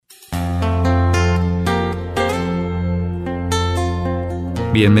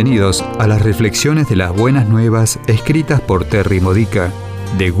Bienvenidos a las reflexiones de las Buenas Nuevas escritas por Terry Modica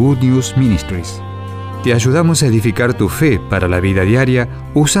de Good News Ministries. Te ayudamos a edificar tu fe para la vida diaria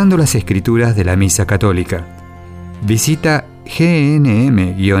usando las escrituras de la Misa Católica. Visita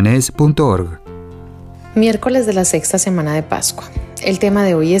gnm-es.org. Miércoles de la sexta semana de Pascua. El tema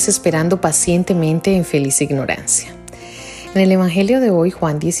de hoy es esperando pacientemente en feliz ignorancia. En el Evangelio de hoy,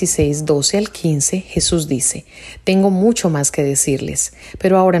 Juan 16, 12 al 15, Jesús dice: «Tengo mucho más que decirles,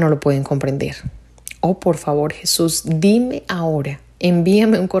 pero ahora no lo pueden comprender». Oh, por favor, Jesús, dime ahora,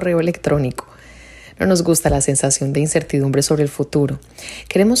 envíame un correo electrónico. No nos gusta la sensación de incertidumbre sobre el futuro.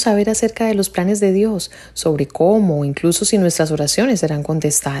 Queremos saber acerca de los planes de Dios, sobre cómo o incluso si nuestras oraciones serán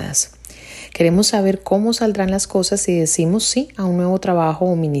contestadas. Queremos saber cómo saldrán las cosas si decimos sí a un nuevo trabajo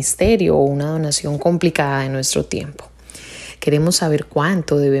o ministerio o una donación complicada de nuestro tiempo. Queremos saber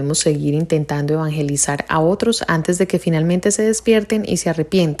cuánto debemos seguir intentando evangelizar a otros antes de que finalmente se despierten y se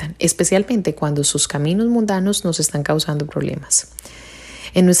arrepientan, especialmente cuando sus caminos mundanos nos están causando problemas.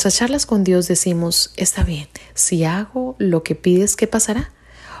 En nuestras charlas con Dios decimos: está bien, si hago lo que pides, ¿qué pasará?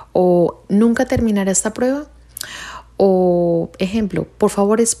 O ¿nunca terminará esta prueba? O, ejemplo, por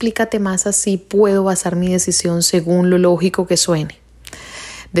favor explícate más, así puedo basar mi decisión según lo lógico que suene.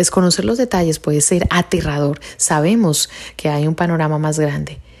 Desconocer los detalles puede ser aterrador. Sabemos que hay un panorama más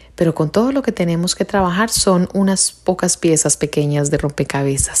grande, pero con todo lo que tenemos que trabajar son unas pocas piezas pequeñas de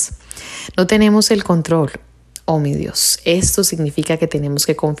rompecabezas. No tenemos el control. Oh, mi Dios, esto significa que tenemos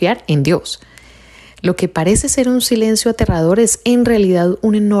que confiar en Dios. Lo que parece ser un silencio aterrador es en realidad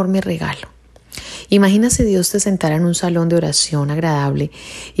un enorme regalo. Imagina si Dios te sentara en un salón de oración agradable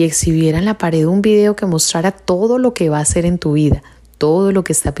y exhibiera en la pared un video que mostrara todo lo que va a hacer en tu vida, todo lo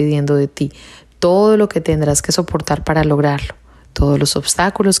que está pidiendo de ti, todo lo que tendrás que soportar para lograrlo, todos los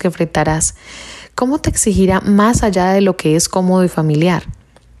obstáculos que enfrentarás. ¿Cómo te exigirá más allá de lo que es cómodo y familiar?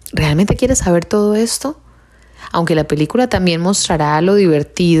 ¿Realmente quieres saber todo esto? Aunque la película también mostrará lo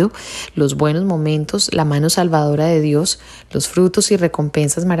divertido, los buenos momentos, la mano salvadora de Dios, los frutos y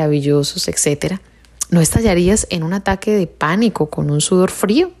recompensas maravillosos, etc., ¿no estallarías en un ataque de pánico con un sudor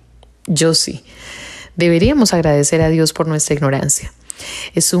frío? Yo sí. Deberíamos agradecer a Dios por nuestra ignorancia.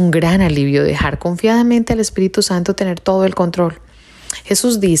 Es un gran alivio dejar confiadamente al Espíritu Santo tener todo el control.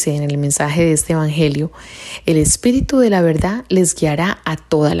 Jesús dice en el mensaje de este Evangelio: el Espíritu de la verdad les guiará a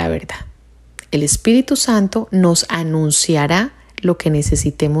toda la verdad. El Espíritu Santo nos anunciará lo que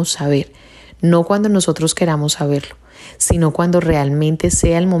necesitemos saber, no cuando nosotros queramos saberlo, sino cuando realmente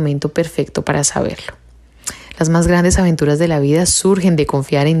sea el momento perfecto para saberlo. Las más grandes aventuras de la vida surgen de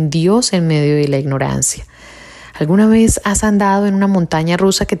confiar en Dios en medio de la ignorancia. ¿Alguna vez has andado en una montaña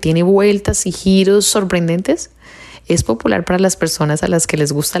rusa que tiene vueltas y giros sorprendentes? Es popular para las personas a las que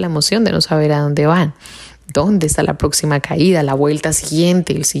les gusta la emoción de no saber a dónde van. ¿Dónde está la próxima caída, la vuelta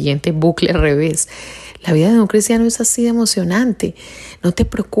siguiente, el siguiente bucle al revés? La vida de un cristiano es así de emocionante. No te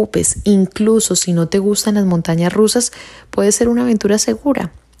preocupes, incluso si no te gustan las montañas rusas, puede ser una aventura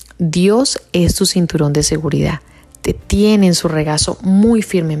segura. Dios es tu cinturón de seguridad. Te tiene en su regazo muy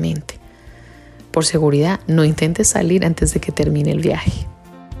firmemente. Por seguridad, no intentes salir antes de que termine el viaje.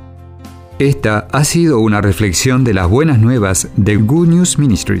 Esta ha sido una reflexión de las Buenas Nuevas de Good News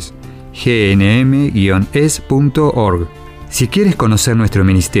Ministries, gnm-es.org. Si quieres conocer nuestro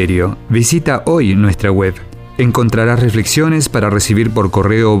ministerio, visita hoy nuestra web. Encontrarás reflexiones para recibir por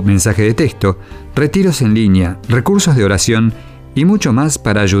correo o mensaje de texto, retiros en línea, recursos de oración y mucho más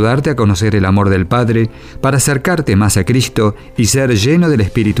para ayudarte a conocer el amor del Padre, para acercarte más a Cristo y ser lleno del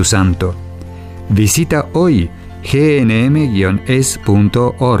Espíritu Santo. Visita hoy gnm-es.org.